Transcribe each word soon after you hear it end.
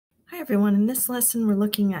everyone. In this lesson, we're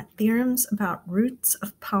looking at theorems about roots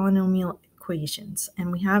of polynomial equations.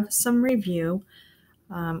 And we have some review.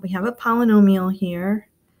 We have a polynomial here.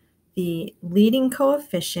 The leading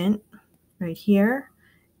coefficient right here,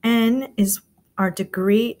 n, is our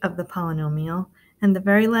degree of the polynomial. And the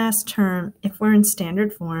very last term, if we're in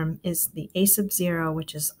standard form, is the a sub 0,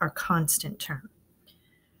 which is our constant term.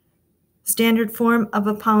 Standard form of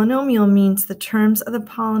a polynomial means the terms of the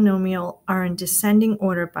polynomial are in descending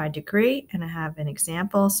order by degree, and I have an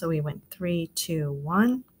example. So we went 3, 2,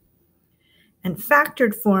 1. And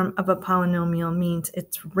factored form of a polynomial means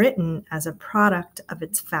it's written as a product of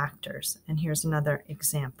its factors. And here's another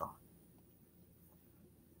example.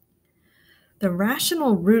 The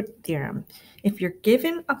rational root theorem. If you're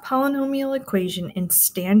given a polynomial equation in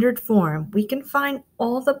standard form, we can find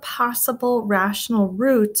all the possible rational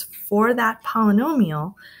roots for that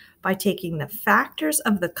polynomial by taking the factors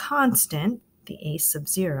of the constant, the a sub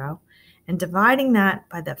 0, and dividing that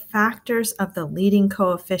by the factors of the leading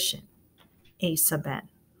coefficient, a sub n.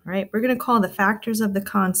 Right? We're going to call the factors of the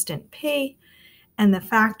constant p and the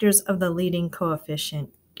factors of the leading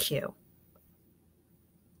coefficient q.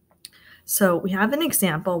 So we have an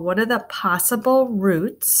example. What are the possible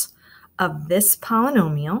roots of this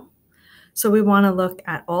polynomial? So we want to look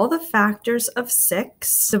at all the factors of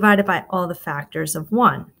 6 divided by all the factors of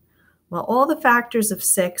 1. Well, all the factors of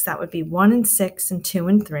 6, that would be 1 and 6 and 2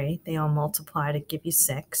 and 3. They all multiply to give you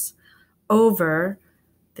 6 over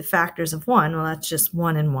the factors of 1. Well, that's just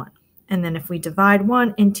 1 and 1. And then if we divide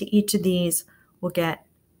 1 into each of these, we'll get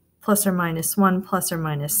plus or minus 1, plus or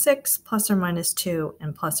minus 6, plus or minus 2,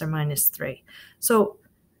 and plus or minus 3. So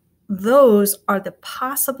those are the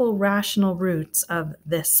possible rational roots of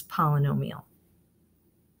this polynomial. All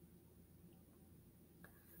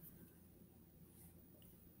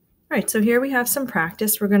right, so here we have some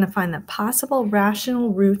practice. We're going to find the possible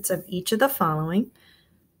rational roots of each of the following.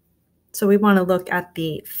 So we want to look at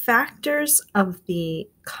the factors of the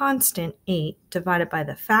constant 8 divided by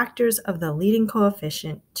the factors of the leading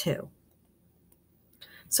coefficient 2.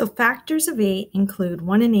 So factors of 8 include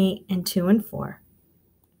 1 and 8 and 2 and 4.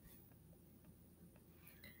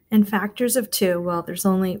 And factors of 2, well, there's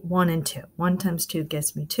only 1 and 2. 1 times 2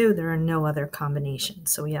 gives me 2. There are no other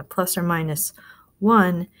combinations. So we have plus or minus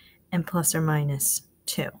 1 and plus or minus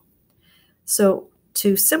 2. So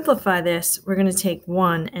to simplify this, we're going to take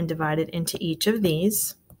 1 and divide it into each of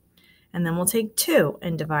these. And then we'll take 2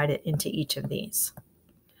 and divide it into each of these.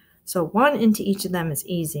 So 1 into each of them is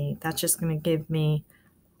easy. That's just going to give me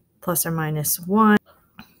plus or minus 1,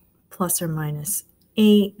 plus or minus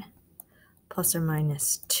 8, plus or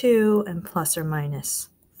minus 2, and plus or minus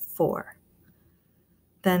 4.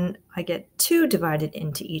 Then I get 2 divided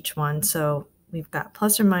into each one. So we've got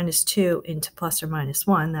plus or minus 2 into plus or minus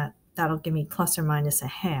 1. That'll give me plus or minus a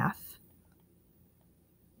half.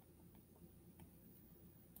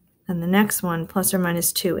 And the next one, plus or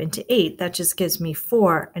minus 2 into 8, that just gives me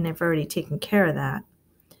 4, and I've already taken care of that.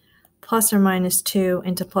 Plus or minus 2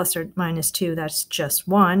 into plus or minus 2, that's just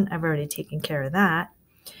 1. I've already taken care of that.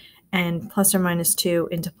 And plus or minus 2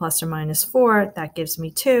 into plus or minus 4, that gives me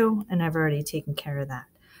 2, and I've already taken care of that.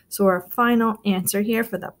 So our final answer here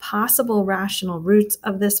for the possible rational roots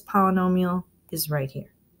of this polynomial is right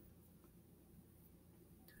here.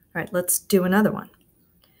 All right, let's do another one.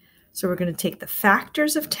 So we're going to take the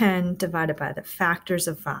factors of 10 divided by the factors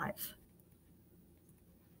of 5.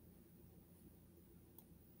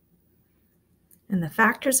 And the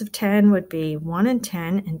factors of 10 would be 1 and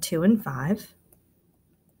 10 and 2 and 5.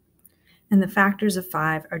 And the factors of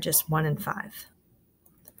 5 are just 1 and 5.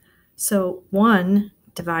 So 1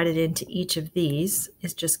 divided into each of these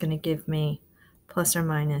is just going to give me plus or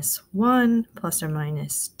minus 1, plus or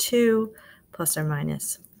minus 2, plus or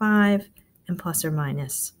minus 5, and plus or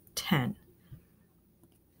minus 10.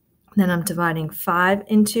 Then I'm dividing 5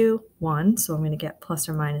 into 1, so I'm going to get plus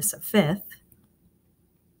or minus a fifth.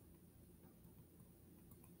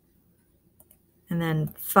 And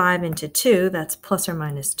then 5 into 2, that's plus or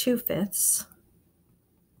minus 2/5.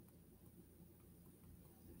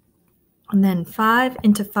 And then 5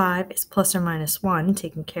 into 5 is plus or minus 1,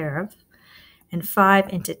 taken care of. And 5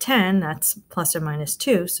 into 10, that's plus or minus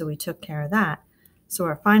 2, so we took care of that. So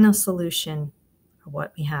our final solution are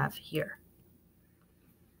what we have here.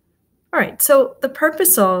 All right, so the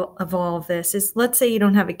purpose of all of this is, let's say you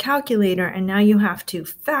don't have a calculator and now you have to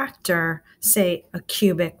factor, say, a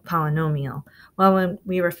cubic polynomial. Well, when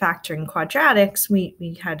we were factoring quadratics,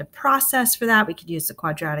 we had a process for that. We could use the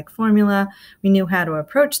quadratic formula. We knew how to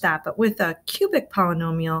approach that. But with a cubic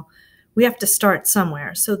polynomial, we have to start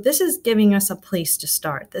somewhere. So this is giving us a place to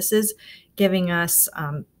start. This is giving us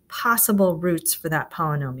possible roots for that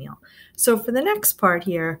polynomial. So for the next part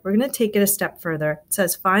here, we're going to take it a step further. It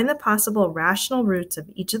says find the possible rational roots of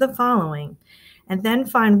each of the following, and then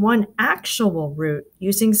find one actual root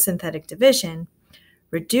using synthetic division.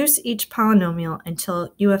 Reduce each polynomial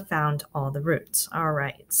until you have found all the roots. All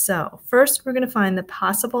right, so first we're going to find the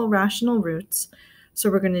possible rational roots. So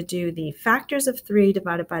we're going to do the factors of 3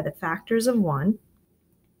 divided by the factors of 1.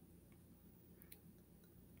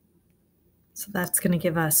 So that's going to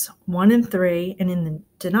give us 1 and 3, and in the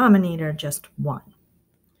denominator, just 1.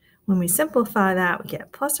 When we simplify that, we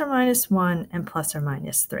get plus or minus 1 and plus or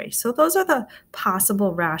minus 3. So those are the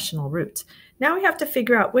possible rational roots. Now we have to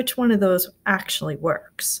figure out which one of those actually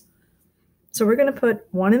works. So we're going to put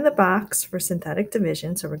 1 in the box for synthetic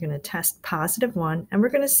division. So we're going to test positive 1, and we're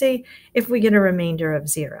going to see if we get a remainder of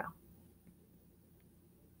 0.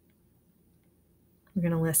 We're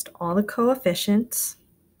going to list all the coefficients,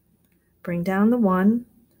 bring down the 1.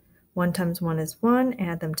 1 times 1 is 1,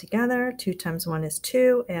 add them together. 2 times 1 is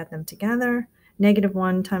 2, add them together. Negative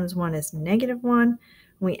 1 times 1 is negative 1.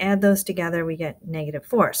 When we add those together, we get negative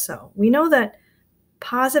 4. So we know that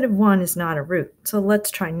positive 1 is not a root. So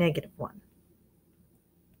let's try negative 1.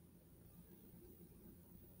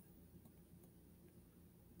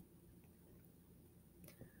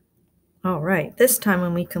 All right, this time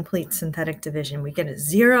when we complete synthetic division, we get a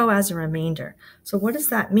 0 as a remainder. So what does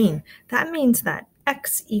that mean? That means that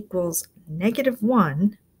x equals negative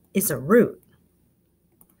 1 is a root.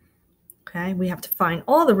 Okay, we have to find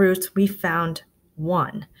all the roots. We found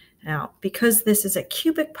 1. Now, because this is a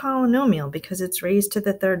cubic polynomial, because it's raised to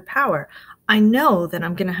the 3rd power, I know that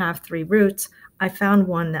I'm going to have 3 roots. I found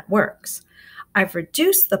one that works. I've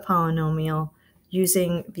reduced the polynomial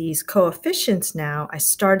using these coefficients now. I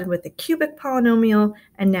started with a cubic polynomial,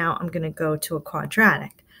 and now I'm going to go to a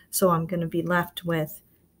quadratic. So I'm going to be left with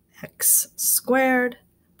x squared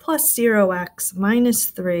plus 0x minus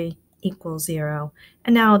 3 equals 0.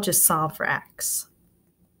 And now I'll just solve for x.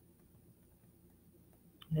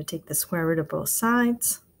 I'm going to take the square root of both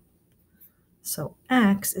sides. So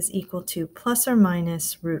x is equal to plus or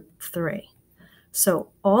minus root 3. So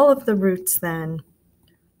all of the roots then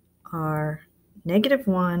are negative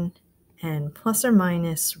 1 and plus or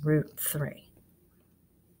minus root 3.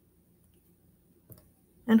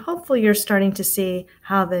 And hopefully you're starting to see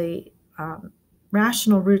how the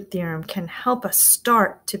rational root theorem can help us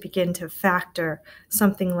start to begin to factor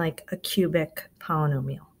something like a cubic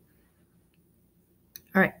polynomial.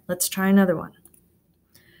 All right, let's try another one.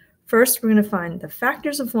 First, we're going to find the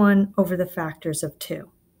factors of 1 over the factors of 2.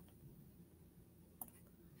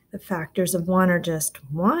 The factors of 1 are just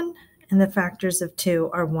 1, and the factors of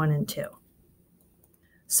 2 are 1 and 2.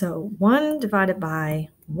 So 1 divided by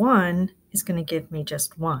 1 is going to give me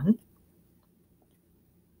just 1.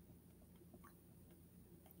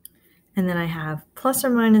 And then I have plus or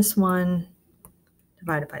minus 1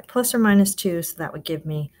 divided by plus or minus 2, so that would give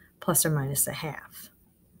me plus or minus a half.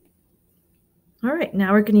 All right,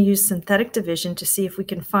 now we're going to use synthetic division to see if we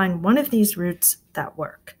can find one of these roots that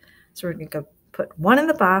work. So we're going to go put 1 in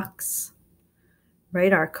the box,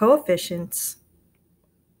 write our coefficients,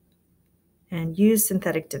 and use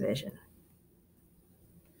synthetic division.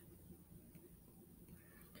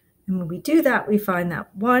 And when we do that, we find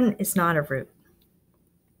that 1 is not a root.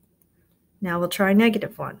 Now we'll try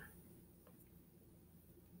negative 1.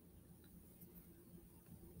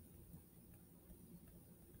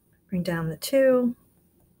 Bring down the 2.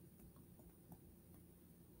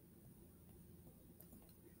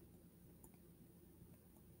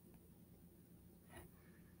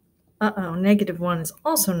 Uh-oh, negative 1 is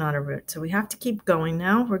also not a root, so we have to keep going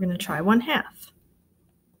now. We're going to try 1/2.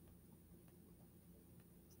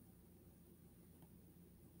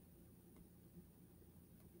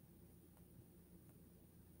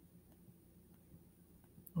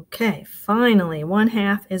 Okay, finally,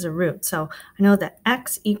 1/2 is a root. So I know that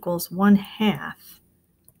x equals 1/2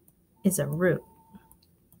 is a root.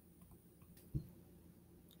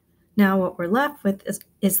 Now what we're left with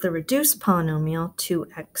is the reduced polynomial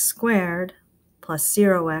 2x squared plus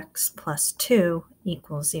 0x plus 2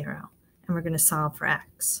 equals 0. And we're going to solve for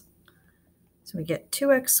x. So we get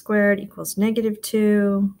 2x squared equals negative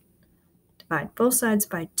 2. Divide both sides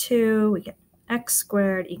by 2. We get x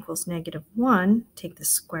squared equals negative 1. Take the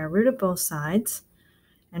square root of both sides.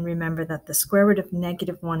 And remember that the square root of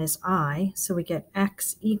negative 1 is I. So we get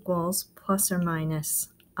x equals plus or minus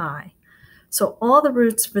I. So all the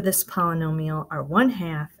roots for this polynomial are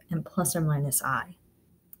 1/2 and plus or minus I.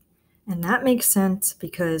 And that makes sense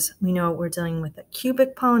because we know we're dealing with a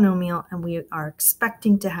cubic polynomial and we are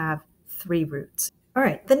expecting to have 3 roots. All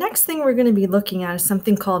right, the next thing we're going to be looking at is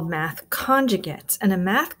something called math conjugates. And a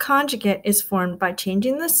math conjugate is formed by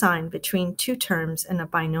changing the sign between two terms in a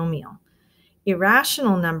binomial.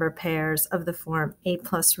 Irrational number pairs of the form a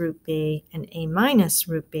plus root b and a minus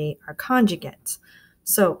root b are conjugates.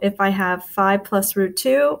 So if I have 5 plus root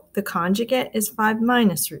 2, the conjugate is 5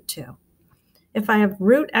 minus root 2. If I have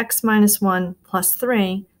root x minus 1 plus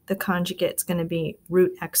 3, the conjugate is going to be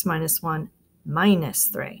root x minus 1 minus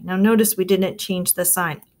 3. Now notice we didn't change the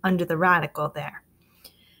sign under the radical there.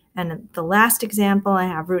 And the last example, I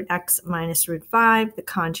have root x minus root 5. The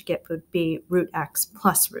conjugate would be root x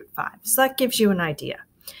plus root 5. So that gives you an idea.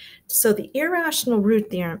 So the irrational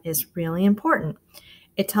root theorem is really important.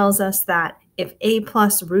 It tells us that if a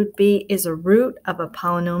plus root b is a root of a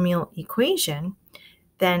polynomial equation,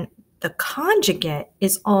 then the conjugate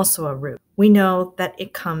is also a root. We know that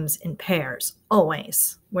it comes in pairs,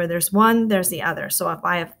 always. Where there's one, there's the other. So if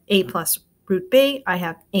I have a plus root b, I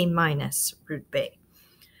have a minus root b.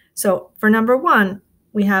 So for number 1,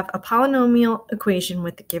 we have a polynomial equation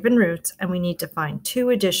with the given roots, and we need to find 2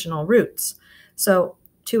 additional roots. So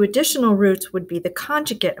 2 additional roots would be the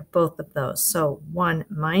conjugate of both of those. So 1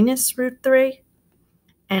 minus root 3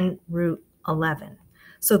 and root 11.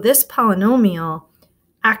 So this polynomial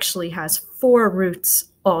actually has 4 roots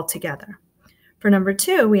altogether. For number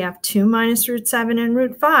 2, we have 2 minus root 7 and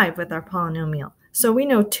root 5 with our polynomial. So we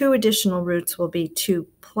know 2 additional roots will be 2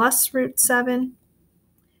 plus root 7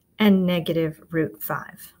 and negative root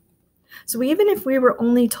 5. So even if we were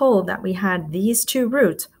only told that we had these 2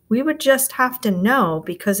 roots, we would just have to know,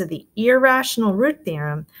 because of the irrational root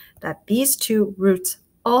theorem, that these 2 roots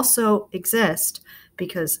also exist,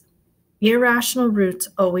 because irrational roots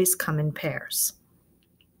always come in pairs.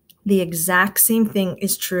 The exact same thing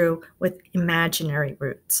is true with imaginary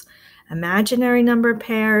roots. Imaginary number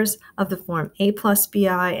pairs of the form a plus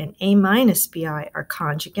bi and a minus bi are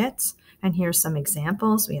conjugates. And here's some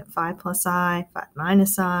examples. We have 5 plus I, 5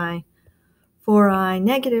 minus I, 4i,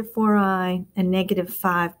 negative 4i, and negative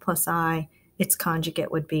 5 plus I. Its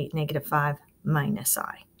conjugate would be negative 5 minus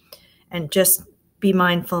I. And just be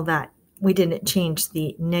mindful that we didn't change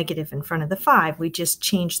the negative in front of the 5. We just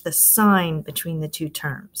changed the sign between the 2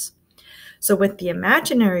 terms. So with the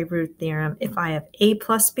imaginary root theorem, if I have a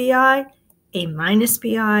plus bi, a minus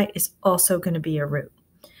bi is also going to be a root.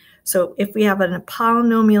 So if we have a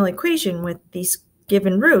polynomial equation with these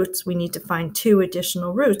given roots, we need to find 2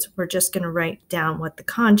 additional roots. We're just going to write down what the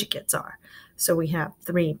conjugates are. So we have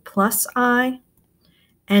 3 plus I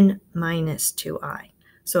and minus 2i.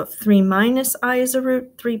 So if 3 minus I is a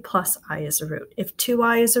root, 3 plus I is a root. If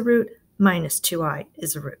 2i is a root, minus 2i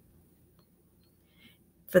is a root.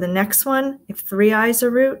 For the next one, if 3i is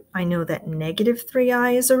a root, I know that negative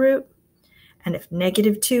 3i is a root. And if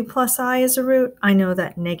negative 2 plus I is a root, I know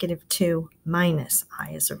that negative 2 minus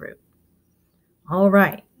I is a root. All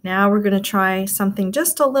right, now we're going to try something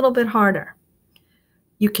just a little bit harder.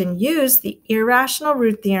 You can use the irrational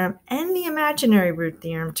root theorem and the imaginary root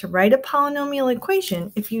theorem to write a polynomial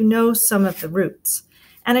equation if you know some of the roots.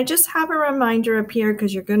 And I just have a reminder up here,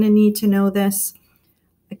 because you're going to need to know this.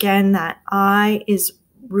 Again, that I is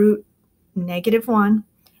root negative 1,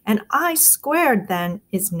 and I squared then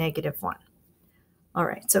is negative 1. All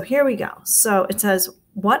right, so here we go. So it says,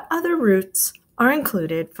 what other roots are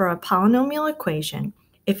included for a polynomial equation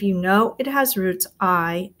if you know it has roots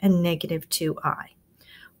I and negative 2i?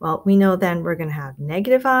 Well, we know then we're going to have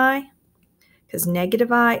negative I, because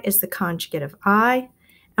negative I is the conjugate of I,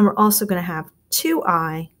 and we're also going to have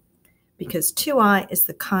 2i, because 2i is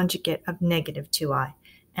the conjugate of negative 2i,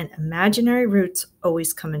 and imaginary roots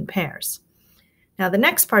always come in pairs. Now the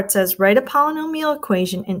next part says, write a polynomial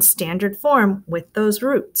equation in standard form with those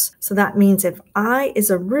roots. So that means if I is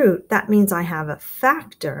a root, that means I have a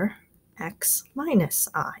factor x minus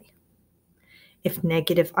I. If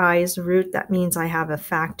negative I is a root, that means I have a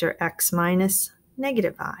factor x minus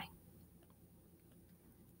negative I.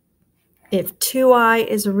 If 2i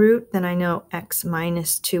is a root, then I know x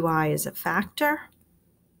minus 2i is a factor.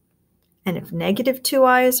 And if negative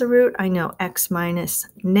 2i is a root, I know x minus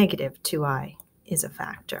negative 2i is a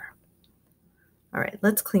factor. All right,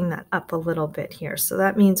 let's clean that up a little bit here. So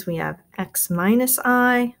that means we have x minus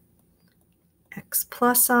I, x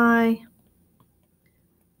plus I,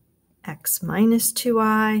 x minus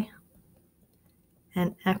 2i,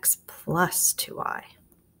 and x plus 2i.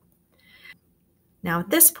 Now at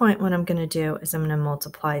this point, what I'm going to do is I'm going to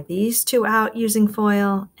multiply these 2 out using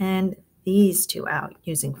FOIL and these 2 out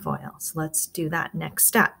using FOIL. So let's do that next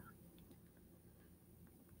step.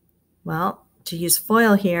 Well, to use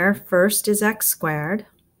FOIL here, first is x squared.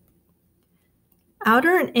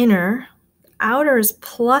 Outer and inner, outer is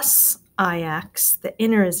plus ix. The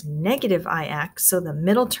inner is negative ix, so the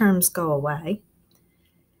middle terms go away.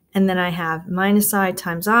 And then I have minus I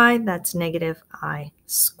times I, that's negative I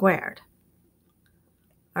squared.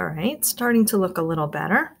 All right, starting to look a little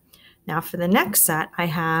better. Now for the next set, I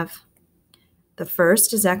have the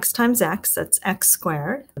first is x times x, that's x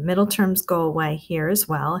squared. The middle terms go away here as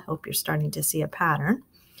well. I hope you're starting to see a pattern.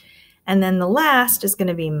 And then the last is going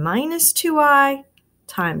to be minus 2i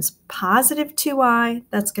times positive 2i.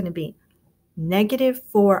 That's going to be negative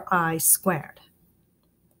 4i squared.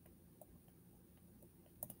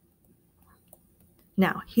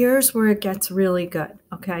 Now, here's where it gets really good,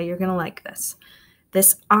 okay? You're going to like this.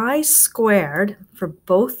 This I squared for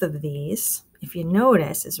both of these, if you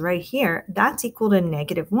notice, is right here. That's equal to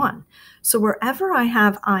negative 1. So wherever I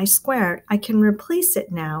have I squared, I can replace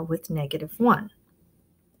it now with negative 1.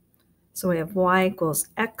 So we have y equals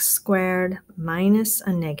x squared minus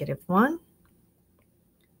a negative 1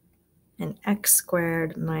 and x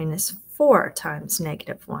squared minus 4 times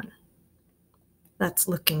negative 1. That's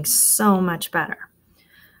looking so much better.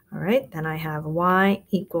 All right, then I have y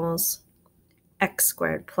equals x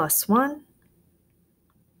squared plus 1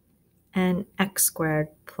 and x squared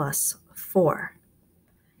plus 4.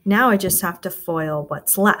 Now I just have to FOIL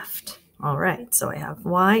what's left. All right, so I have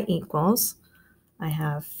y equals, I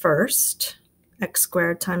have first x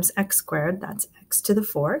squared times x squared, that's x to the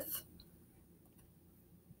 4th.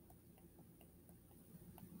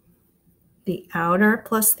 The outer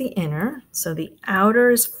plus the inner, so the outer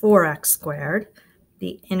is 4x squared,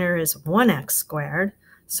 the inner is 1x squared,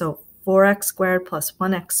 so 4x squared plus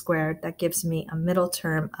 1x squared, that gives me a middle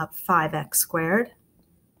term of 5x squared.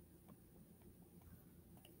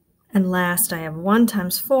 And last I have 1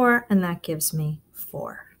 times 4, and that gives me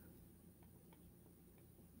 4.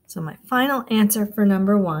 So my final answer for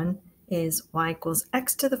number 1 is y equals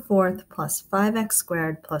x to the 4th plus 5x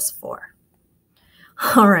squared plus 4.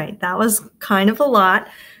 All right, that was kind of a lot.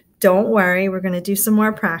 Don't worry, we're going to do some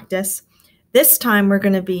more practice. This time we're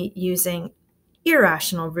going to be using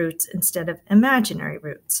irrational roots instead of imaginary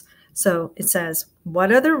roots. So it says,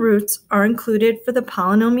 what other roots are included for the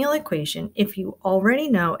polynomial equation if you already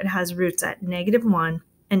know it has roots at -1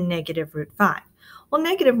 and negative root 5? Well,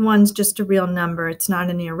 negative 1 is just a real number. It's not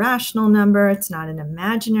an irrational number. It's not an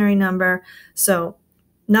imaginary number. So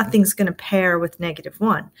nothing's going to pair with negative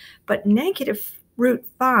 1. But negative root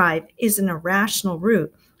 5 is an irrational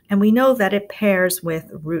root, and we know that it pairs with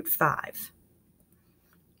root 5.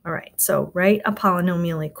 All right, so write a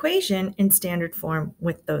polynomial equation in standard form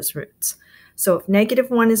with those roots. So if negative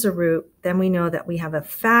 1 is a root, then we know that we have a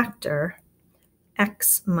factor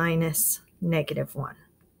x minus negative 1.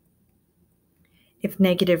 If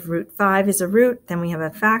negative root 5 is a root, then we have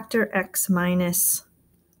a factor x minus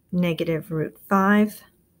negative root 5.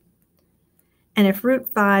 And if root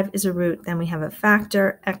 5 is a root, then we have a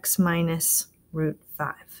factor x minus root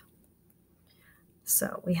 5.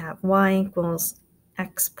 So we have y equals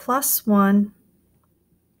x plus 1,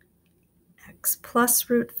 x plus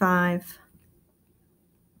root 5,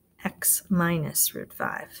 x minus root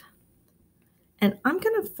 5. And I'm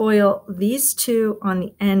going to FOIL these two on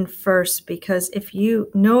the end first, because if you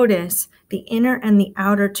notice, the inner and the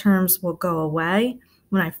outer terms will go away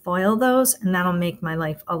when I FOIL those, and that'll make my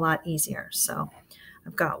life a lot easier. So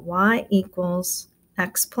I've got y equals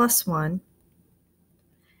x plus 1,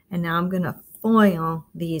 and now I'm going to FOIL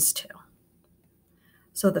these two.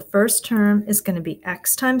 So the first term is going to be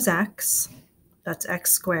x times x, that's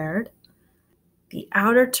x squared. The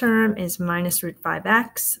outer term is minus root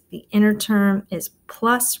 5x. The inner term is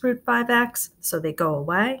plus root 5x, so they go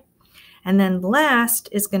away. And then last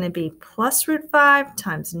is going to be plus root 5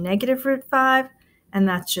 times negative root 5, and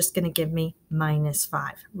that's just going to give me minus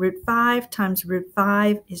 5. Root 5 times root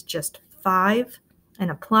 5 is just 5,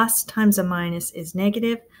 and a plus times a minus is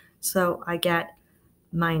negative, so I get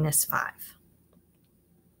minus 5.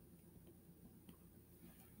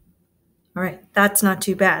 All right, that's not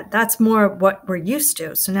too bad. That's more what we're used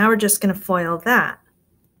to. So now we're just going to FOIL that.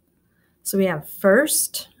 So we have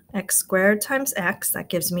first x squared times x, that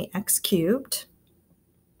gives me x cubed.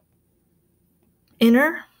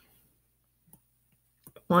 Inner,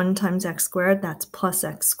 1 times x squared, that's plus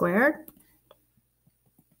x squared.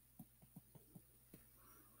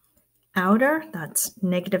 Outer, that's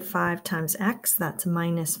negative 5 times x, that's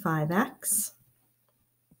minus 5x.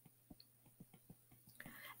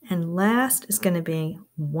 And last is going to be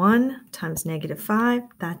 1 times negative 5,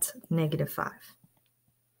 that's negative 5.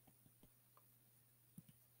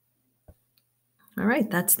 All right,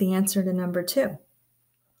 that's the answer to number 2.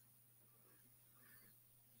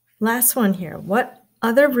 Last one here. What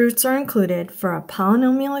other roots are included for a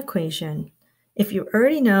polynomial equation If you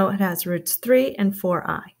already know it has roots 3 and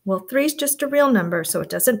 4i. Well, 3 is just a real number, so it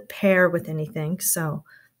doesn't pair with anything, so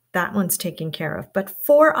that one's taken care of. But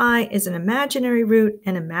 4i is an imaginary root,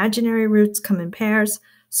 and imaginary roots come in pairs,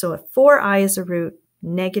 so if 4i is a root,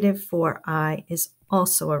 negative 4i is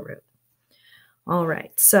also a root. All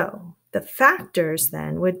right, so the factors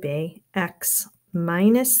then would be x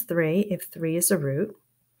minus 3 if 3 is a root,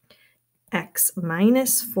 x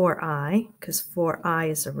minus 4i because 4i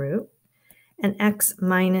is a root, and x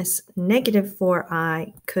minus negative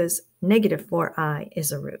 4i because negative 4i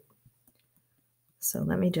is a root. So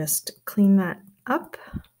let me just clean that up.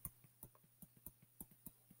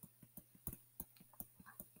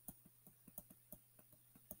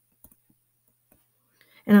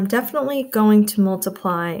 And I'm definitely going to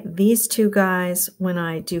multiply these two guys when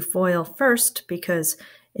I do FOIL first, because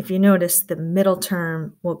if you notice, the middle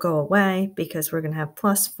term will go away because we're going to have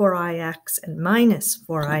plus 4ix and minus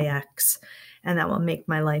 4ix, and that will make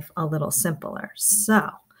my life a little simpler. So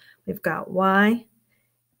we've got y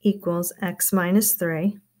equals x minus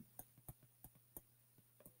 3.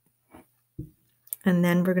 And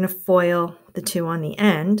then we're going to FOIL the 2 on the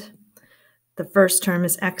end. The first term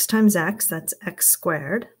is x times x, that's x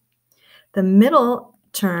squared. The middle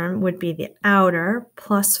term would be the outer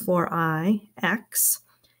plus 4ix,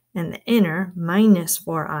 and the inner minus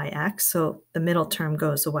 4ix, so the middle term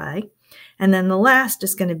goes away. And then the last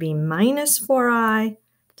is going to be minus 4i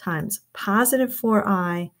times positive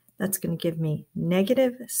 4i. That's going to give me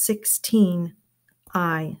negative 16i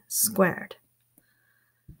squared.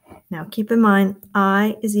 Now keep in mind,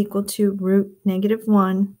 I is equal to root negative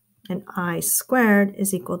 1, and I squared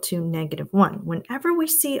is equal to negative 1. Whenever we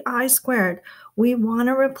see I squared, we want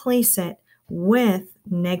to replace it with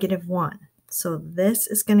negative 1. So this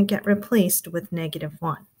is going to get replaced with negative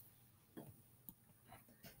 1.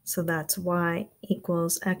 So that's y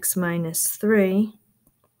equals x minus 3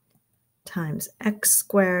 times x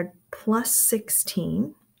squared plus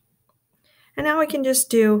 16. And now we can just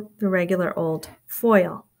do the regular old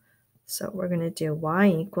FOIL. So we're going to do y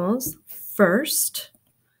equals first.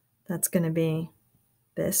 That's going to be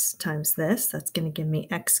this times this. That's going to give me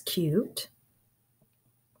x cubed.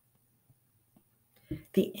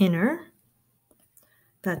 The inner,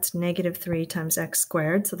 that's negative 3 times x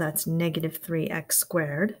squared, so that's negative 3x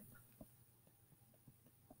squared.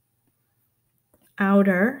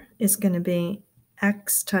 Outer is going to be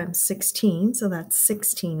x times 16, so that's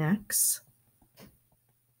 16x.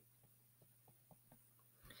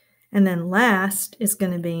 And then last is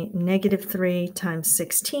going to be negative 3 times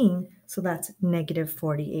 16, so that's negative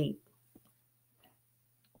 48.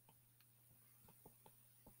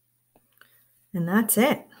 And that's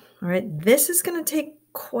it. All right, this is going to take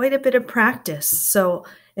quite a bit of practice. So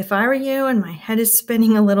if I were you and my head is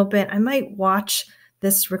spinning a little bit, I might watch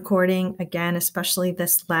this recording again, especially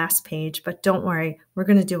this last page, but don't worry, we're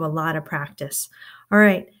going to do a lot of practice. All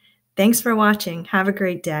right, thanks for watching. Have a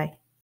great day.